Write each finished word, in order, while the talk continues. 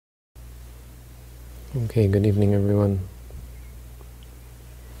Okay, good evening everyone.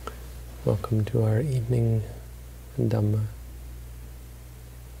 Welcome to our evening Dhamma.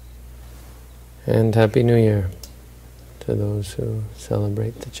 And Happy New Year to those who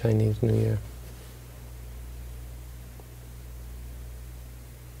celebrate the Chinese New Year.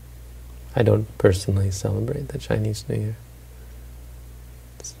 I don't personally celebrate the Chinese New Year.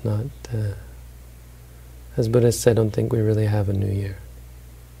 It's not, as Buddhists, I don't think we really have a New Year.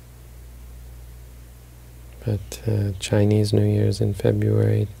 But Chinese New Year's in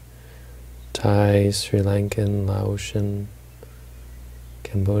February, Thai, Sri Lankan, Laotian,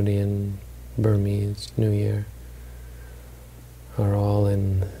 Cambodian, Burmese New Year are all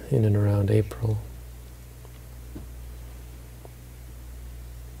in and around April.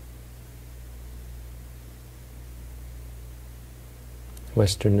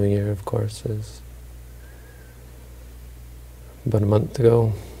 Western New Year, of course, is about a month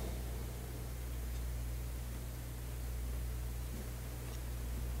ago.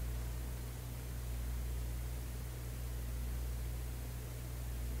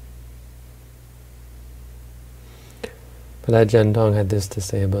 But Ajahn Tong had this to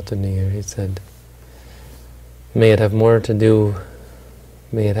say about the New Year. He said, may it have more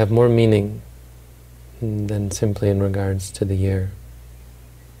meaning than simply in regards to the year.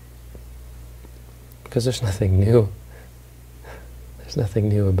 Because there's nothing new. There's nothing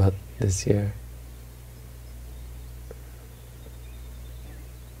new about this year.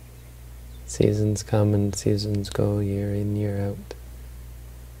 Seasons come and seasons go, year in, year out.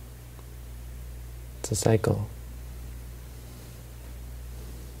 It's a cycle.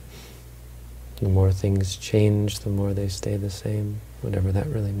 The more things change, the more they stay the same, whatever that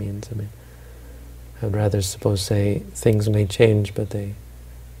really means. I mean, I'd rather say things may change, but they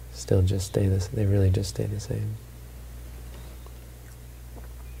still just stay they really just stay the same.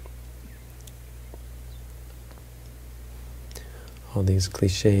 All these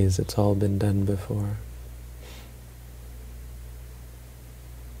cliches, it's all been done before.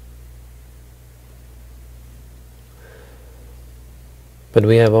 But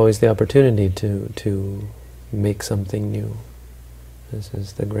we have always the opportunity to make something new. This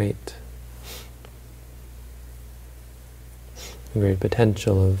is the great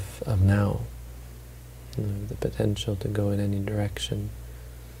potential of now. The potential to go in any direction,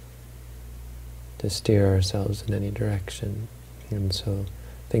 to steer ourselves in any direction. And so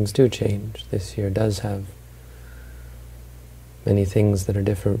things do change. This year does have many things that are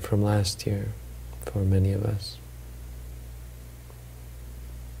different from last year for many of us.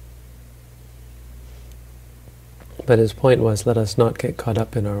 But his point was, let us not get caught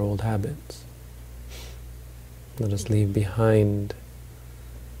up in our old habits. Let us leave behind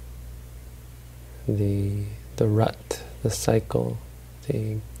the rut, the cycle,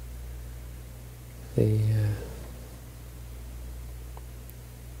 the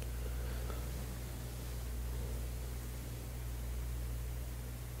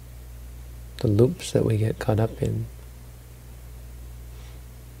loops that we get caught up in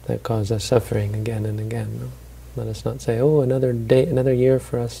that cause us suffering again and again. No? Let us not say, oh, another day, another year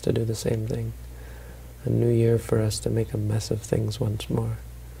for us to do the same thing. A new year for us to make a mess of things once more.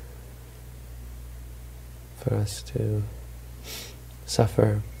 For us to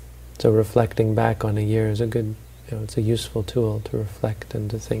suffer. So reflecting back on a year is a good, it's a useful tool to reflect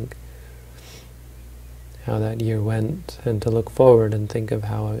and to think how that year went, and to look forward and think of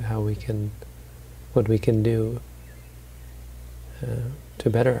what we can do to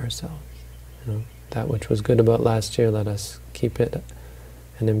better ourselves. That which was good about last year, let us keep it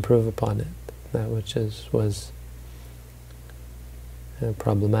and improve upon it. That which was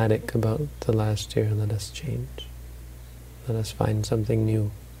problematic about the last year, let us change. Let us find something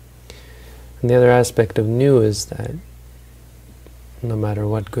new. And the other aspect of new is that no matter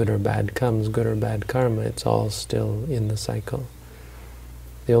what good or bad comes, good or bad karma, it's all still in the cycle.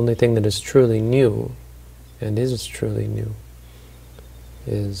 The only thing that is truly new, and is truly new,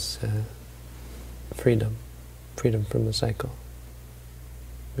 is freedom from the cycle.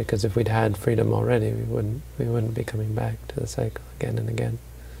 Because if we'd had freedom already, we wouldn't be coming back to the cycle again and again.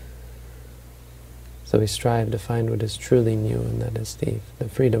 So we strive to find what is truly new, and that is the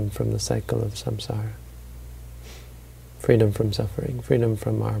freedom from the cycle of samsara. Freedom from suffering, freedom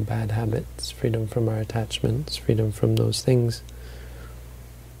from our bad habits, freedom from our attachments, freedom from those things,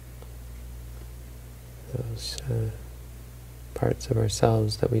 those parts of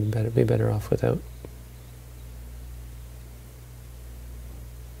ourselves that we'd be better off without.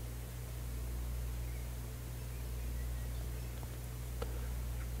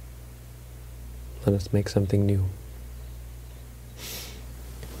 Let us make something new.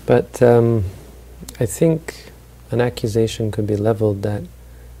 But I think an accusation could be leveled that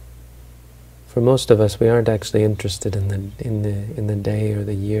for most of us, we aren't actually interested in the day or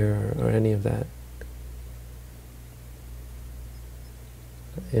the year or any of that.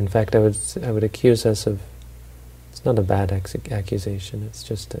 In fact, I would accuse us of, it's not a bad accusation,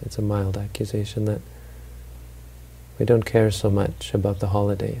 it's a mild accusation that we don't care so much about the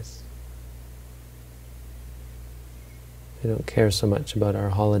holidays. We don't care so much about our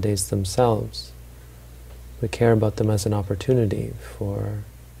holidays themselves. We care about them as an opportunity for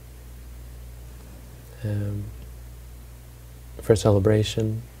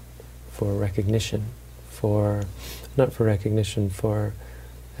celebration, for recognition, for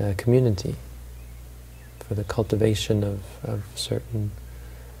community, for the cultivation of certain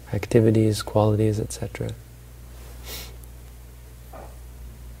activities, qualities, etc.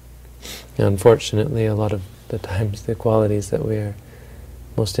 Unfortunately, a lot of the times the qualities that we are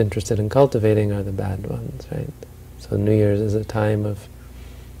most interested in cultivating are the bad ones, right? So New Year's is a time of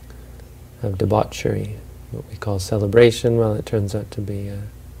debauchery, what we call celebration. Well, it turns out to be a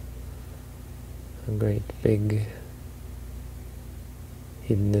great big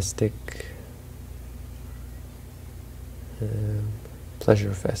hedonistic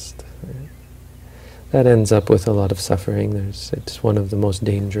pleasure fest. Right? That ends up with a lot of suffering. It's one of the most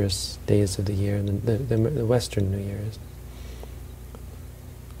dangerous days of the year, the Western New Year is.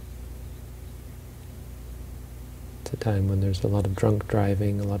 It's a time when there's a lot of drunk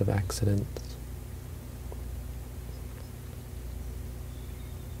driving, a lot of accidents.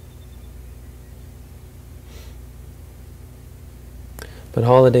 But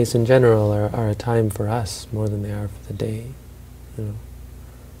holidays in general are a time for us more than they are for the day. You know,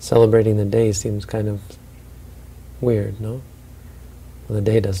 celebrating the day seems kind of weird, no? Well,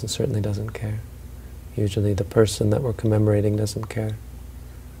 the day certainly doesn't care. Usually the person that we're commemorating doesn't care.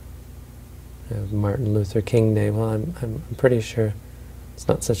 Martin Luther King Day, well, I'm pretty sure it's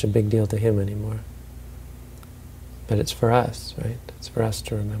not such a big deal to him anymore. But it's for us, right? It's for us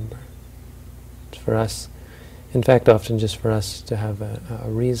to remember. It's for us, in fact, often just for us to have a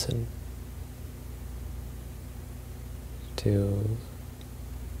reason to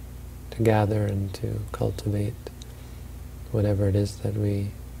gather and to cultivate whatever it is that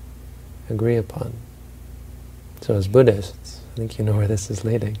we agree upon. So as Buddhists, I think you know where this is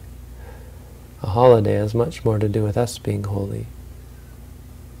leading. A holiday has much more to do with us being holy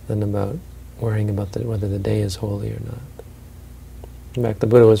than about worrying about whether the day is holy or not. In fact, the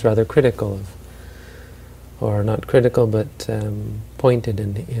Buddha was rather critical of, or not critical, but pointed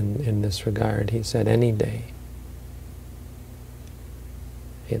in this regard. He said, any day.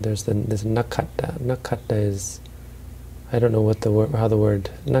 There's this nakatta. Nakatta is, I don't know how the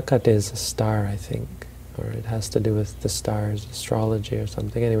word, nakatta is a star, I think, or it has to do with the stars, astrology or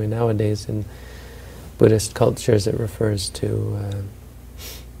something. Anyway, nowadays in Buddhist cultures it refers to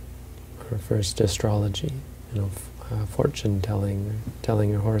astrology, you know, fortune telling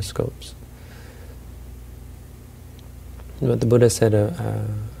your horoscopes. But the Buddha said a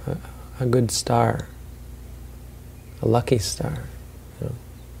good star, a lucky star, you know,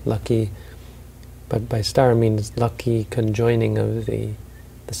 lucky, but by star means lucky conjoining of the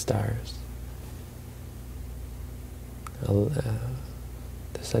stars.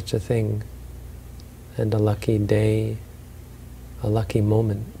 There's such a thing, and a lucky day, a lucky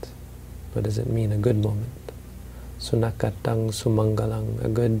moment. What does it mean, a good moment? Sunakatang sumangalang, a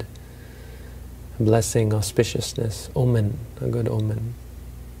good blessing, auspiciousness, omen, a good omen.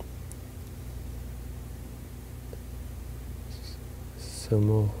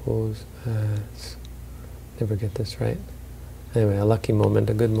 Sumohos, never get this right. Anyway, a lucky moment,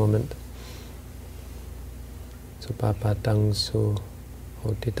 a good moment. Supapatang su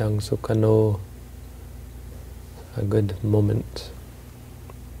otitang sukano, a good moment.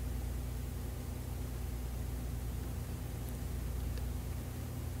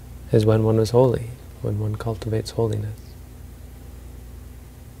 Is when one is holy, when one cultivates holiness.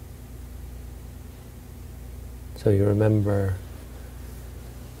 So you remember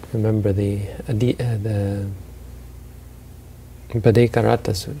the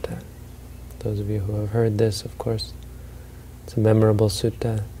Paddekarata Sutta. Those of you who have heard this, of course, it's a memorable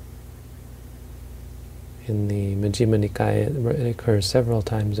sutta. In the Majjhima Nikaya, it occurs several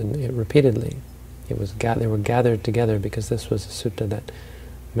times, and repeatedly. They were gathered together because this was a sutta that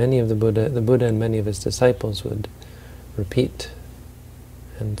many of the Buddha and many of his disciples would repeat,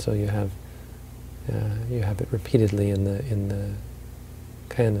 and so you have it repeatedly in the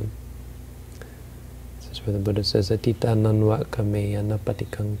canon. This is where the Buddha says, "Atita nanva kameya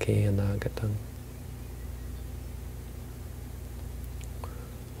napatikang ke anagatang."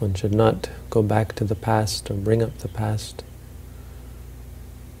 One should not go back to the past or bring up the past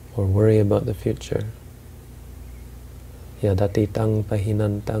or worry about the future. Yadatitang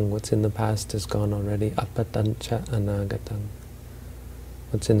pahinantang, what's in the past is gone already. Apatancha anagatang,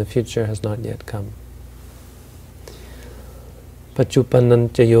 what's in the future has not yet come.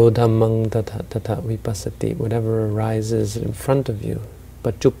 Pachupanancha yodhammang tata vipassati, whatever arises in front of you.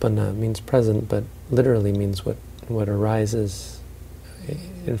 Pachupana means present, but literally means what arises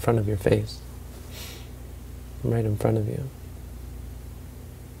in front of your face, right in front of you.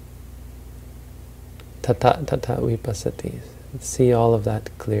 Tata vipassati, see all of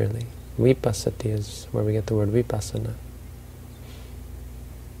that clearly. Vipassati is where we get the word vipassana.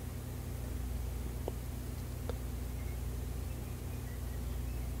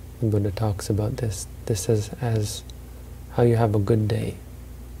 The Buddha talks about this as how you have a good day,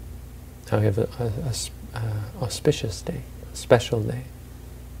 how you have a auspicious day, a special day,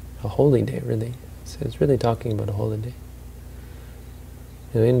 a holy day, really. It's really talking about a holy day.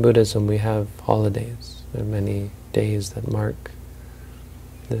 In Buddhism we have holidays. There are many days that mark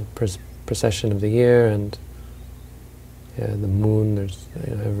the precession of the year, and the moon. There's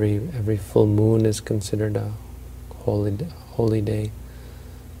every full moon is considered a holy day.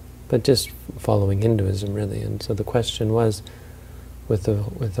 But just following Hinduism, really. And so the question was, with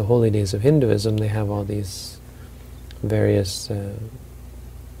the holy days of Hinduism, they have all these various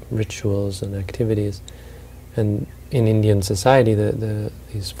rituals and activities. And in Indian society,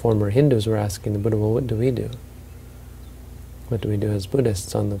 these former Hindus were asking the Buddha, well, what do we do? What do we do as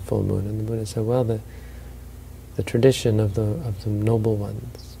Buddhists on the full moon? And the Buddha said, well, the tradition of the noble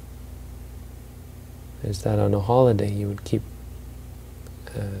ones is that on a holiday you would keep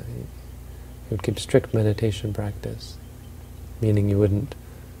strict meditation practice, meaning you wouldn't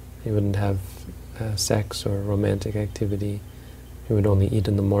have sex or romantic activity. You would only eat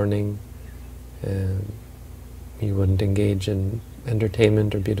in the morning. You wouldn't engage in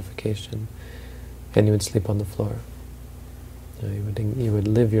entertainment or beautification, and you would sleep on the floor. You would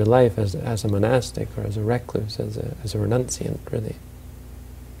live your life as a monastic or as a recluse, as a renunciant, really,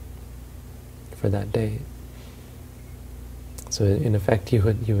 for that day. So in effect, you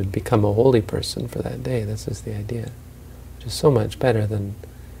would become a holy person for that day. This is the idea, which is so much better than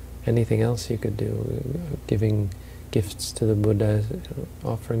anything else you could do. Giving gifts to the Buddha,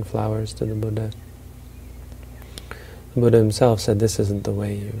 offering flowers to the Buddha. The Buddha himself said, this isn't the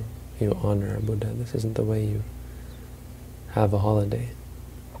way you honor a Buddha. This isn't the way you have a holiday.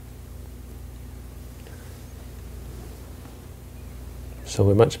 So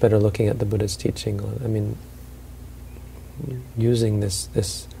we're much better looking at the Buddha's teaching on, using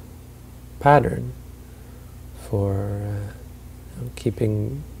this pattern for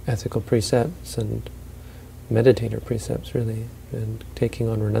keeping ethical precepts and meditator precepts, really, and taking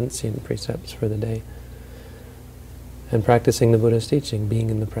on renunciant precepts for the day, and practicing the Buddha's teaching, being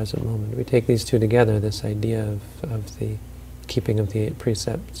in the present moment. We take these two together, this idea of the keeping of the 8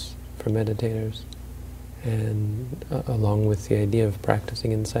 precepts for meditators, and along with the idea of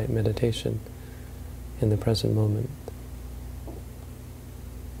practicing insight meditation in the present moment.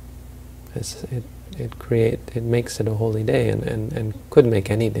 It makes it a holy day, and could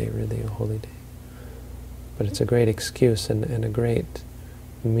make any day really a holy day. But it's a great excuse and a great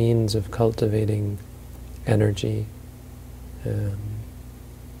means of cultivating energy,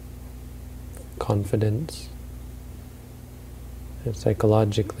 confidence, and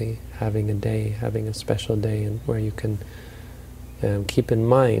psychologically having a special day, and where you can keep in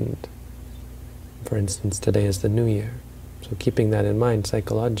mind, for instance, today is the New Year. So keeping that in mind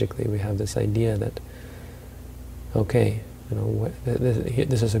psychologically, we have this idea that, okay,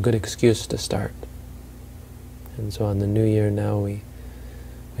 this is a good excuse to start. And so on the New Year now we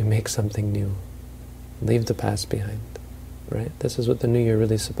make something new, leave the past behind, right? This is what the New Year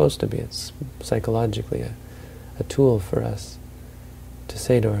really is supposed to be. It's psychologically a tool for us to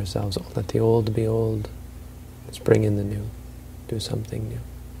say to ourselves, oh, let the old be old, let's bring in the new, do something new.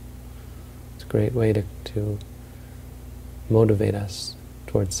 It's a great way to motivate us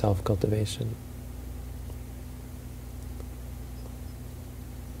towards self-cultivation.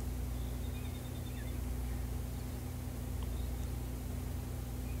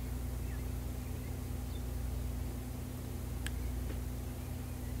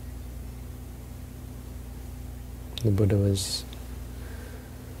 The Buddha was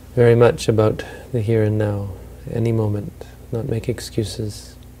very much about the here and now, any moment, not make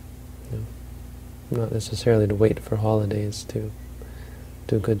excuses, not necessarily to wait for holidays to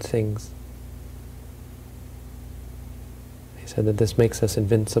do good things. He said that this makes us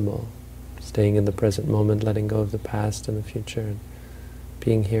invincible, staying in the present moment, letting go of the past and the future, and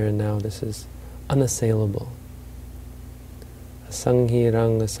being here and now, this is unassailable.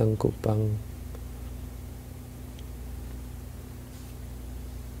 Asanghirang asangkupang.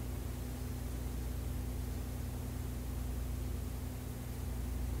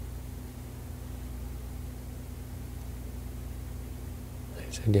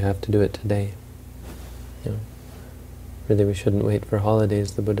 I said you have to do it today. You know, really, we shouldn't wait for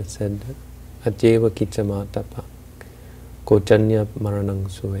holidays. The Buddha said, Atyeva kichamatapa, kochanya maranang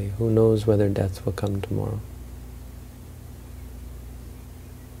suve. Who knows whether death will come tomorrow?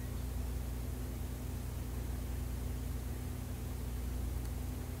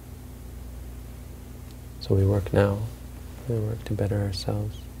 So we work now. We work to better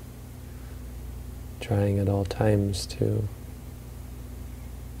ourselves, trying at all times to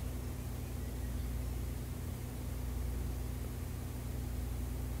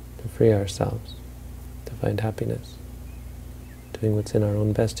free ourselves, to find happiness, doing what's in our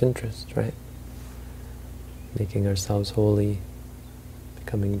own best interest, right? Making ourselves holy,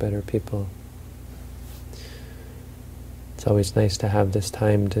 becoming better people. It's always nice to have this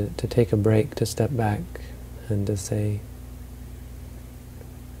time to take a break, to step back, and to say,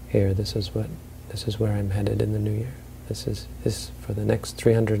 here, this is where I'm headed in the new year. This for the next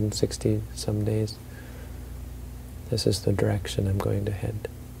 360 some days. This is the direction I'm going to head.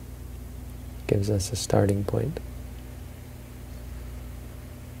 Gives us a starting point.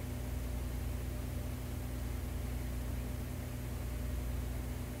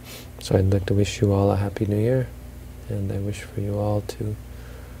 So I'd like to wish you all a happy new year, and I wish for you all to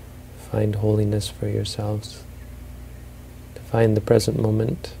find holiness for yourselves, to find the present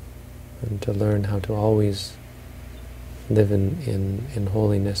moment, and to learn how to always live in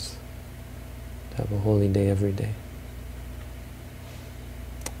holiness, to have a holy day every day.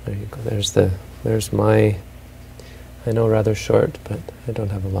 There you go. There's my, I know, rather short, but I don't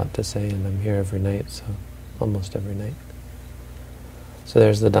have a lot to say, and I'm here every night, so almost every night. So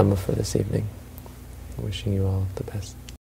there's the Dhamma for this evening. Wishing you all the best.